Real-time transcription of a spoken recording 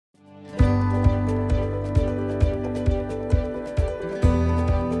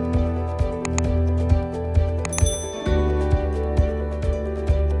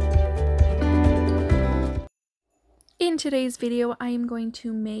In today's video, I am going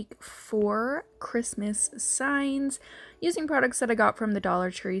to make 4 Christmas signs using products that I got from the Dollar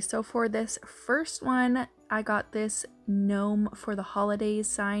Tree. So for this first one, I got this gnome for the holidays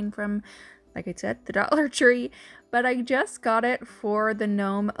sign from, like I said, the Dollar Tree, but I just got it for the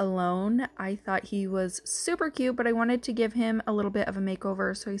gnome alone. I thought he was super cute, but I wanted to give him a little bit of a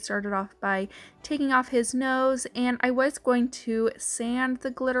makeover, so I started off by taking off his nose, and I was going to sand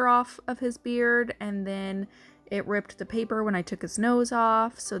the glitter off of his beard, and then it ripped the paper when I took his nose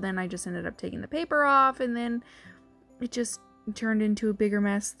off, so then I just ended up taking the paper off, and then it just turned into a bigger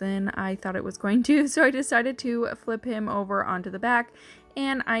mess than I thought it was going to, so I decided to flip him over onto the back,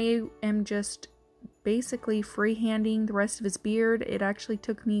 and I am just basically freehanding the rest of his beard. It actually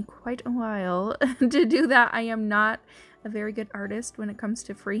took me quite a while to do that. I am not a very good artist when it comes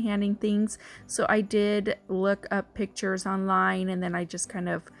to freehanding things, so I did look up pictures online, and then I just kind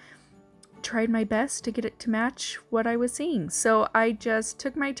of tried my best to get it to match what I was seeing. So I just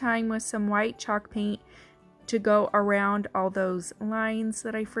took my time with some white chalk paint to go around all those lines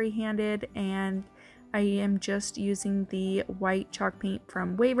that I freehanded, and I am just using the white chalk paint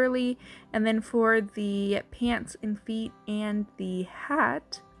from Waverly. And then for the pants and feet and the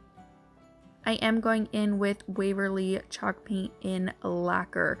hat, I am going in with Waverly chalk paint in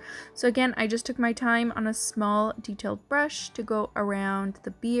lacquer. So again, I just took my time on a small detailed brush to go around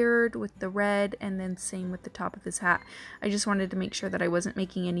the beard with the red, and then same with the top of his hat. I just wanted to make sure that I wasn't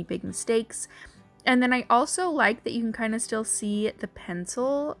making any big mistakes. And then I also like that you can kind of still see the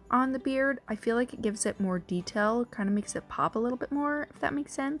pencil on the beard. I feel like it gives it more detail, kind of makes it pop a little bit more, if that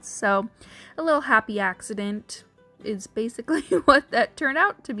makes sense. So a little happy accident is basically what that turned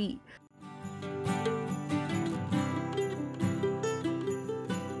out to be.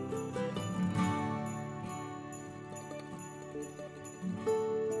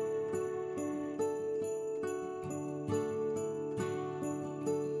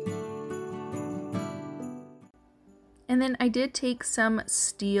 And then I did take some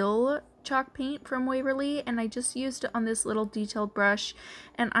steel chalk paint from Waverly, and I just used it on this little detailed brush,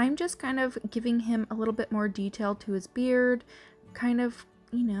 and I'm just kind of giving him a little bit more detail to his beard, kind of,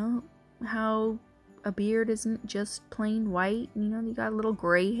 you know, how a beard isn't just plain white, you know, you got little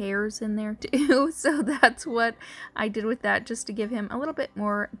gray hairs in there too. So that's what I did with that, just to give him a little bit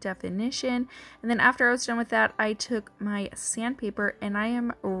more definition. And then after I was done with that, I took my sandpaper and I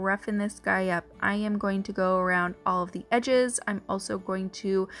am roughing this guy up. I am going to go around all of the edges. I'm also going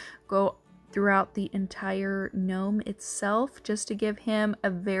to go throughout the entire gnome itself, just to give him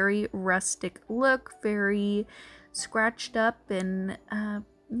a very rustic look, very scratched up and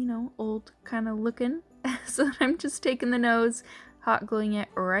you know, old kind of looking. So I'm just taking the nose, hot gluing it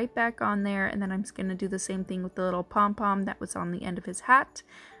right back on there, and then I'm just going to do the same thing with the little pom-pom that was on the end of his hat,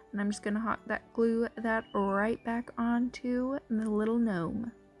 and I'm just going to glue that right back onto the little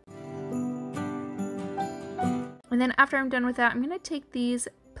gnome. And then after I'm done with that, I'm going to take these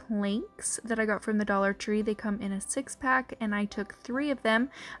planks that I got from the Dollar Tree. They come in a 6-pack, and I took 3 of them.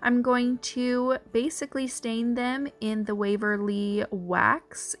 I'm going to basically stain them in the Waverly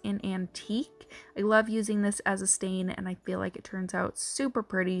wax in Antique. I love using this as a stain, and I feel like it turns out super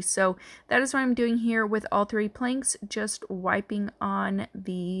pretty. So that is what I'm doing here with all 3 planks, just wiping on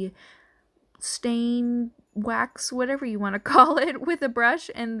the stain wax, whatever you want to call it, with a brush,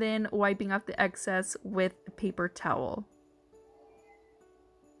 and then wiping off the excess with a paper towel.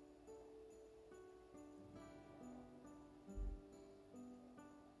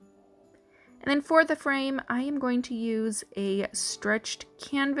 And then for the frame, I am going to use a stretched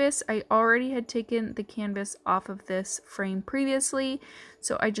canvas. I already had taken the canvas off of this frame previously,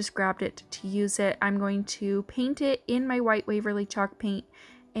 so I just grabbed it to use it. I'm going to paint it in my white Waverly chalk paint,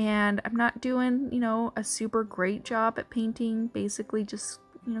 and I'm not doing, you know, a super great job at painting. Basically just,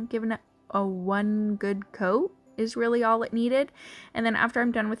 you know, giving it a one good coat is really all it needed. And then after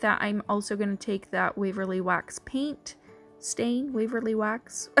I'm done with that, I'm also going to take that Waverly wax paint, Waverly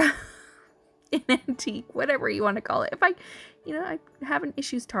wax, in Antique, whatever you want to call it. If I, you know, I'm having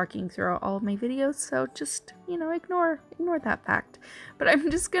issues talking throughout all of my videos, so just, you know, ignore that fact. But I'm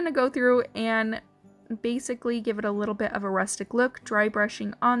just gonna go through and basically give it a little bit of a rustic look, dry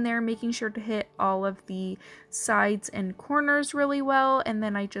brushing on there, making sure to hit all of the sides and corners really well, and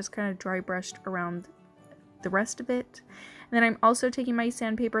then I just kind of dry brushed around the rest of it. And then I'm also taking my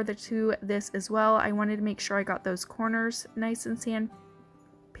sandpaper to this as well. I wanted to make sure I got those corners nice and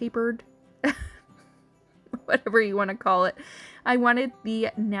sandpapered. Whatever you want to call it. I wanted the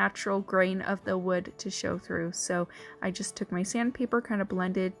natural grain of the wood to show through, so I just took my sandpaper, kind of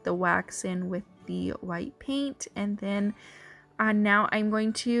blended the wax in with the white paint, and then Now I'm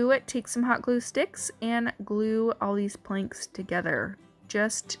going to take some hot glue sticks and glue all these planks together.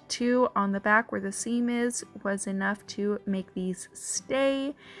 Just 2 on the back where the seam is was enough to make these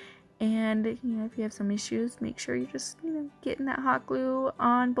stay. And, you know, if you have some issues, make sure you're just, you know, getting that hot glue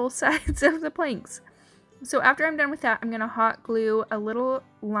on both sides of the planks. So after I'm done with that, I'm going to hot glue a little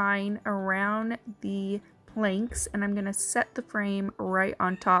line around the planks, and I'm going to set the frame right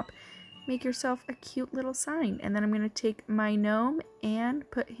on top. Make yourself a cute little sign. And then I'm going to take my gnome and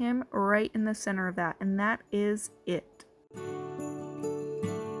put him right in the center of that. And that is it.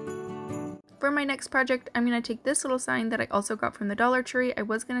 For my next project, I'm going to take this little sign that I also got from the Dollar Tree. I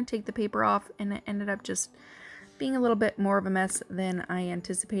was going to take the paper off, and it ended up just being a little bit more of a mess than I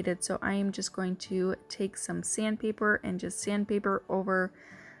anticipated. So I am just going to take some sandpaper and just sandpaper over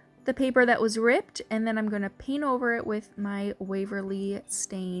the paper that was ripped, and then I'm going to paint over it with my Waverly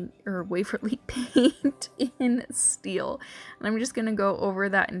paint in steel. And I'm just going to go over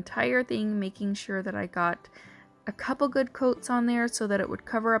that entire thing, making sure that I got a couple good coats on there so that it would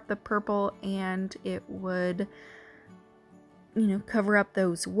cover up the purple and it would, you know, cover up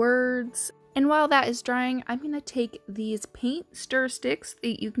those words. And while that is drying, I'm going to take these paint stir sticks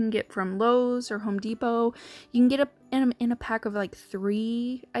that you can get from Lowe's or Home Depot. You can get them in a pack of like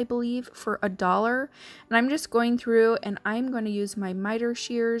 3, I believe, for $1. And I'm just going through and I'm going to use my miter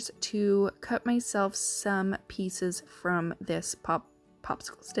shears to cut myself some pieces from this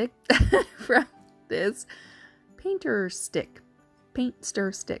popsicle stick, from this paint stir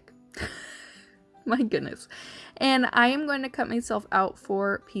stick. My goodness. And I am going to cut myself out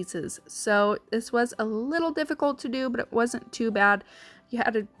 4 pieces. So this was a little difficult to do, but it wasn't too bad. You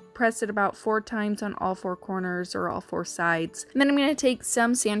had to press it about 4 times on all 4 corners or all 4 sides. And then I'm going to take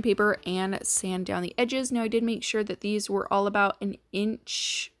some sandpaper and sand down the edges. Now I did make sure that these were all about an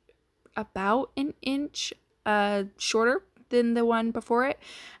inch shorter than the one before it.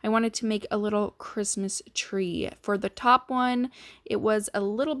 I wanted to make a little Christmas tree. For the top one, it was a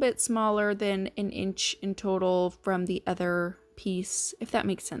little bit smaller than an inch in total from the other piece, if that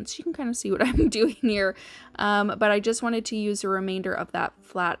makes sense. You can kind of see what I'm doing here. But I just wanted to use the remainder of that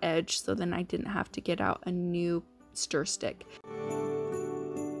flat edge so then I didn't have to get out a new stir stick.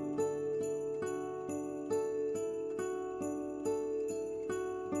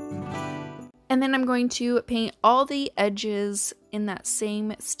 And then I'm going to paint all the edges in that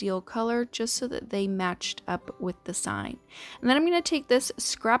same steel color just so that they matched up with the sign. And then I'm going to take this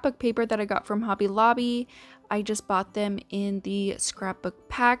scrapbook paper that I got from Hobby Lobby. I just bought them in the scrapbook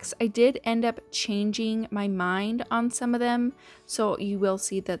packs. I did end up changing my mind on some of them, so you will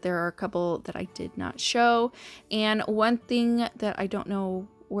see that there are a couple that I did not show. And one thing that I don't know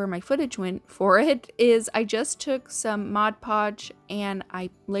where my footage went for it is I just took some Mod Podge and I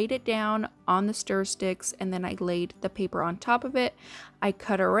laid it down on the stir sticks, and then I laid the paper on top of it. I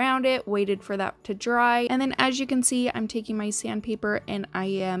cut around it, waited for that to dry, and then as you can see, I'm taking my sandpaper and I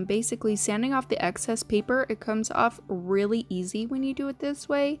am basically sanding off the excess paper. It comes off really easy when you do it this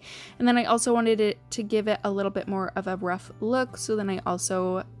way. And then I also wanted it to give it a little bit more of a rough look, so then I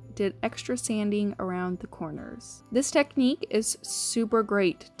also did extra sanding around the corners. This technique is super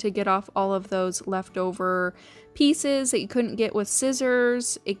great to get off all of those leftover pieces that you couldn't get with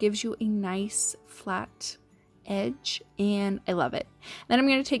scissors. It gives you a nice flat edge and I love it. Then I'm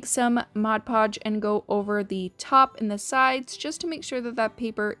going to take some Mod Podge and go over the top and the sides just to make sure that that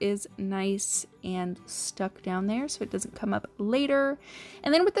paper is nice and stuck down there so it doesn't come up later.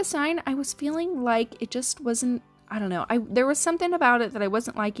 And then with the sign, I was feeling like it just wasn't, I don't know, there was something about it that I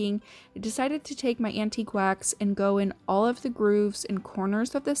wasn't liking. I decided to take my antique wax and go in all of the grooves and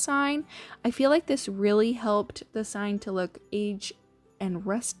corners of the sign. I feel like this really helped the sign to look aged and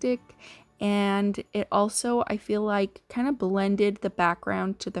rustic, and it also, I feel like, kind of blended the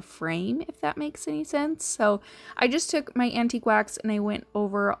background to the frame, if that makes any sense. So I just took my antique wax and I went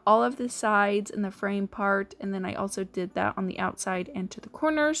over all of the sides and the frame part, and then I also did that on the outside and to the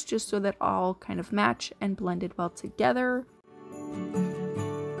corners just so that all kind of match and blended well together.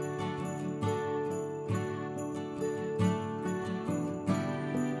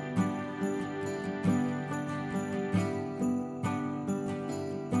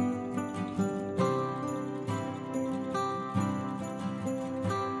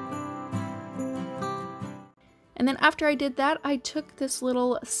 And then after I did that, I took this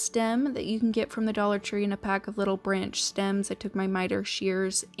little stem that you can get from the Dollar Tree in a pack of little branch stems. I took my miter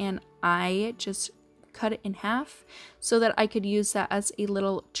shears and I just cut it in half so that I could use that as a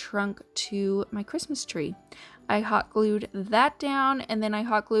little trunk to my Christmas tree. I hot glued that down, and then I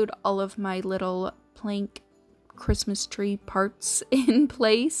hot glued all of my little plank Christmas tree parts in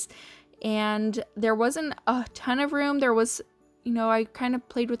place. And there wasn't a ton of room. There was you know, I kind of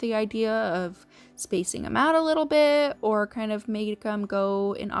played with the idea of spacing them out a little bit or kind of make them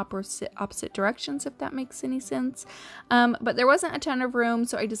go in opposite directions, if that makes any sense. But there wasn't a ton of room,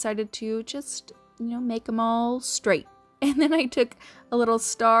 so I decided to just, you know, make them all straight. And then I took a little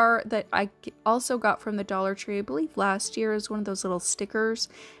star that I also got from the Dollar Tree, I believe last year, is one of those little stickers,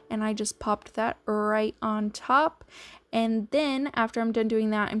 and I just popped that right on top. And then after I'm done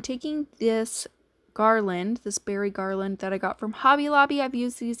doing that, I'm taking this garland, this berry garland that I got from Hobby Lobby. I've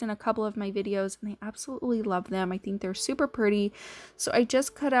used these in a couple of my videos and I absolutely love them. I think they're super pretty. So I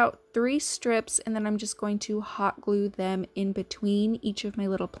just cut out 3 strips and then I'm just going to hot glue them in between each of my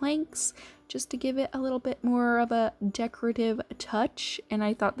little planks just to give it a little bit more of a decorative touch, and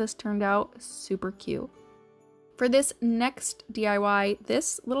I thought this turned out super cute. For this next DIY,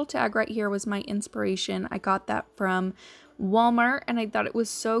 this little tag right here was my inspiration. I got that from Walmart and I thought it was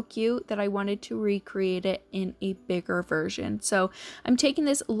so cute that I wanted to recreate it in a bigger version. So I'm taking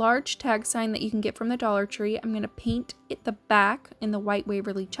this large tag sign that you can get from the Dollar Tree. I'm going to paint it the back in the white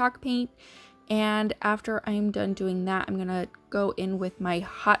Waverly chalk paint, and after I'm done doing that, I'm going to go in with my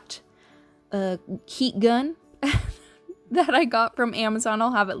hot heat gun that I got from Amazon.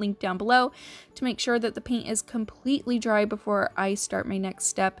 I'll have it linked down below to make sure that the paint is completely dry before I start my next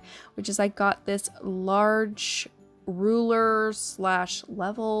step, which is I got this large ruler /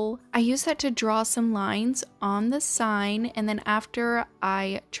 level. I use that to draw some lines on the sign, and then after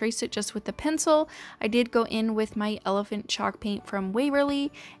I trace it just with the pencil, I did go in with my elephant chalk paint from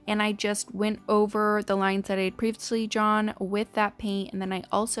Waverly and I just went over the lines that I had previously drawn with that paint, and then I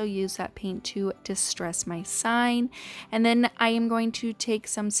also used that paint to distress my sign. And then I am going to take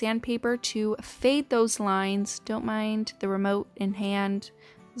some sandpaper to fade those lines. Don't mind the remote in hand.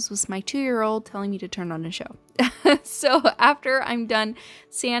 This was my 2-year-old telling me to turn on a show. So after I'm done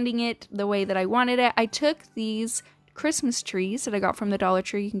sanding it the way that I wanted it, I took these Christmas trees that I got from the Dollar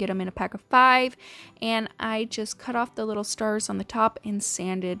Tree. You can get them in a pack of 5. And I just cut off the little stars on the top and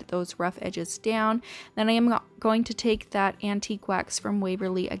sanded those rough edges down. Then I am going to take that antique wax from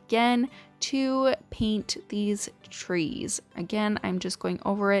Waverly again to paint these trees. Again, I'm just going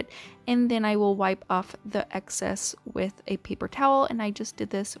over it, and then I will wipe off the excess with a paper towel, and I just did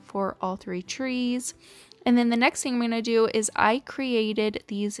this for all 3 trees. And then the next thing I'm going to do is I created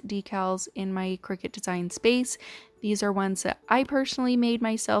these decals in my Cricut design space. These are ones that I personally made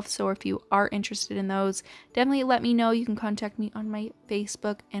myself, so if you are interested in those, definitely let me know. You can contact me on my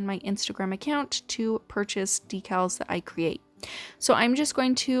Facebook and my Instagram account to purchase decals that I create. So I'm just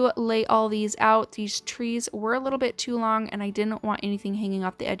going to lay all these out. These trees were a little bit too long and I didn't want anything hanging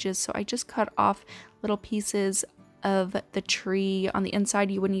off the edges, so I just cut off little pieces of the tree on the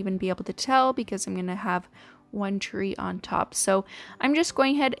inside. You wouldn't even be able to tell because I'm going to have one tree on top. So I'm just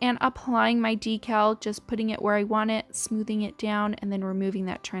going ahead and applying my decal, just putting it where I want it, smoothing it down, and then removing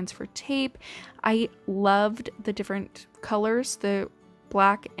that transfer tape. I loved the different colors, the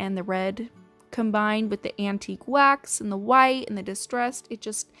black and the red combined with the antique wax and the white and the distressed.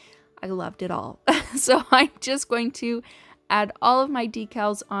 I loved it all. So I'm just going to add all of my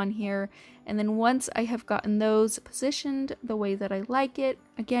decals on here, and then once I have gotten those positioned the way that I like it,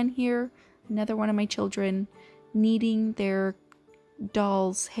 again here, another one of my children needing their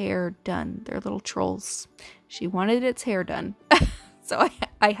doll's hair done, their little trolls. She wanted its hair done. So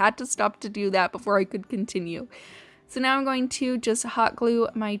I had to stop to do that before I could continue. So now I'm going to just hot glue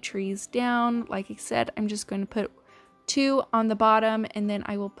my trees down. Like I said, I'm just going to put 2 on the bottom and then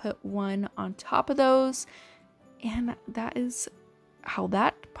I will put 1 on top of those. And that is how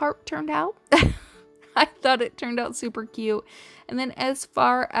that part turned out. I thought it turned out super cute. And then as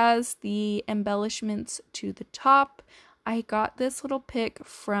far as the embellishments to the top, I got this little pick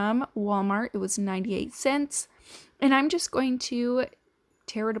from Walmart. It was 98 cents. And I'm just going to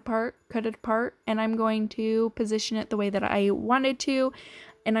tear it apart, cut it apart, and I'm going to position it the way that I wanted to.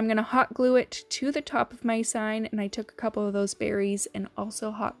 And I'm going to hot glue it to the top of my sign, and I took a couple of those berries and also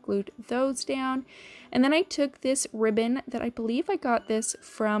hot glued those down. And then I took this ribbon that I believe I got this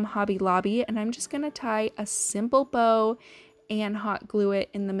from Hobby Lobby, and I'm just going to tie a simple bow and hot glue it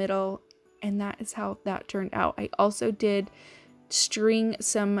in the middle, and that is how that turned out. I also did string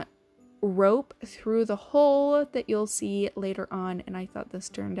some rope through the hole that you'll see later on, and I thought this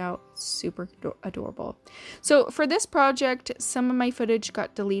turned out super adorable. So for this project, some of my footage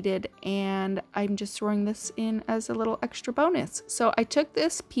got deleted and I'm just throwing this in as a little extra bonus. So I took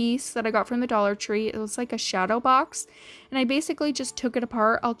this piece that I got from the Dollar Tree. It was like a shadow box, and I basically just took it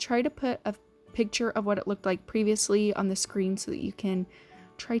apart. I'll try to put a picture of what it looked like previously on the screen so that you can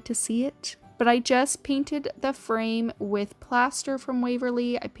try to see it. But I just painted the frame with plaster from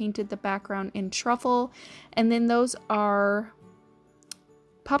Waverly. I painted the background in truffle. And then those are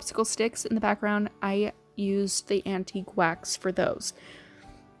popsicle sticks in the background, I used the antique wax for those.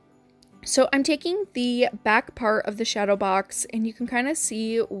 So I'm taking the back part of the shadow box, and you can kind of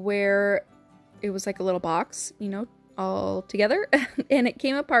see where it was like a little box, you know, all together. And it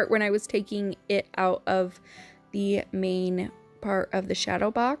came apart when I was taking it out of the main part of the shadow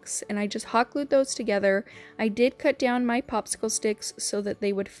box, and I just hot glued those together. I did cut down my popsicle sticks so that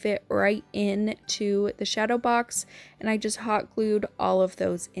they would fit right into the shadow box, and I just hot glued all of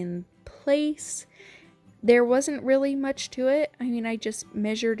those in place. There wasn't really much to it. I mean, I just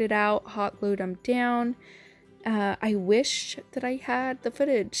measured it out, hot glued them down. I wish that I had the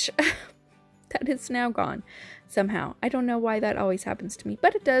footage. That is now gone somehow. I don't know why that always happens to me,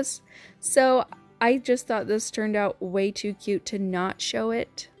 but it does. So I just thought this turned out way too cute to not show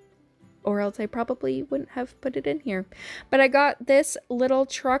it, or else I probably wouldn't have put it in here. But I got this little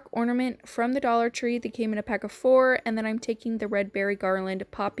truck ornament from the Dollar Tree. They came in a pack of 4, and then I'm taking the red berry garland,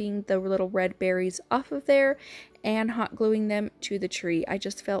 popping the little red berries off of there, and hot gluing them to the tree. I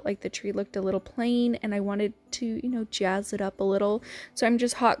just felt like the tree looked a little plain, and I wanted to, you know, jazz it up a little. So I'm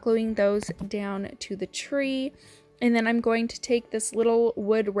just hot gluing those down to the tree. And then I'm going to take this little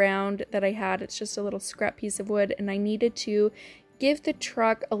wood round that I had. It's just a little scrap piece of wood, and I needed to give the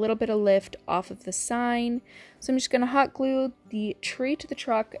truck a little bit of lift off of the sign. So I'm just going to hot glue the tree to the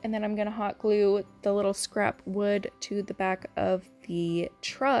truck, and then I'm going to hot glue the little scrap wood to the back of the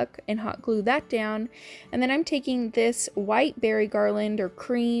truck and hot glue that down. And then I'm taking this white berry garland or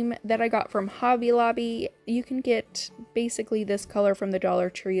cream that I got from Hobby Lobby. You can get basically this color from the Dollar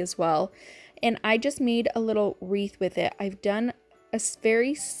Tree as well. And I just made a little wreath with it. I've done a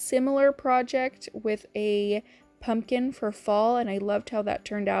very similar project with a pumpkin for fall, and I loved how that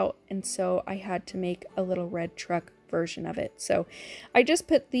turned out, and so I had to make a little red truck version of it. So I just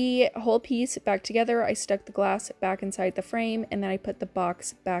put the whole piece back together. I stuck the glass back inside the frame, and then I put the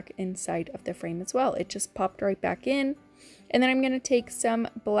box back inside of the frame as well. It just popped right back in. And then I'm going to take some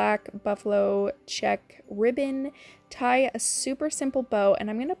black buffalo check ribbon, tie a super simple bow, and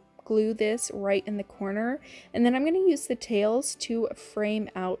I'm going to glue this right in the corner, and then I'm going to use the tails to frame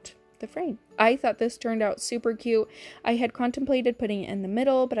out the frame. I thought this turned out super cute. I had contemplated putting it in the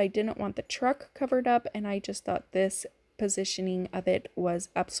middle, but I didn't want the truck covered up, and I just thought this positioning of it was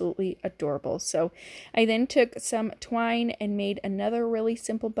absolutely adorable. So I then took some twine and made another really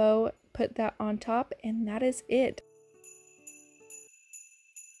simple bow, put that on top, and that is it.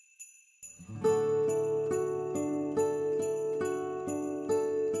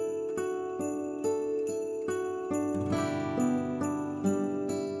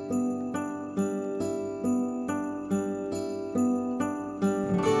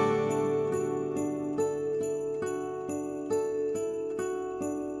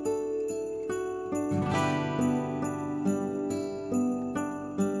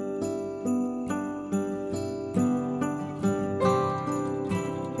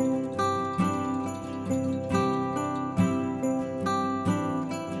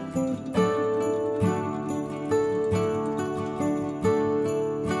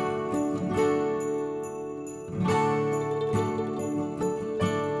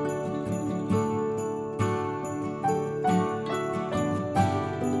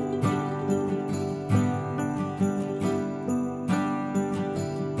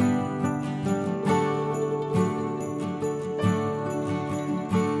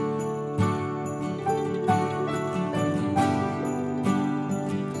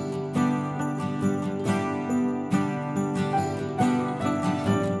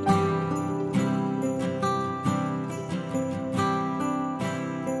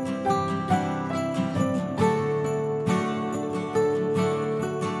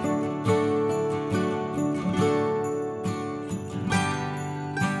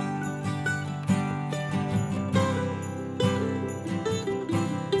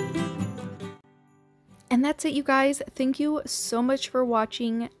 And that's it, you guys. Thank you so much for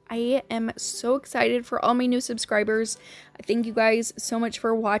watching. I am so excited for all my new subscribers. I thank you guys so much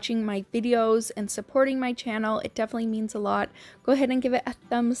for watching my videos and supporting my channel. It definitely means a lot. Go ahead and give it a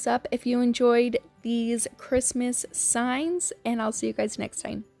thumbs up if you enjoyed these Christmas signs, and I'll see you guys next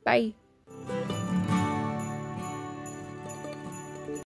time. Bye.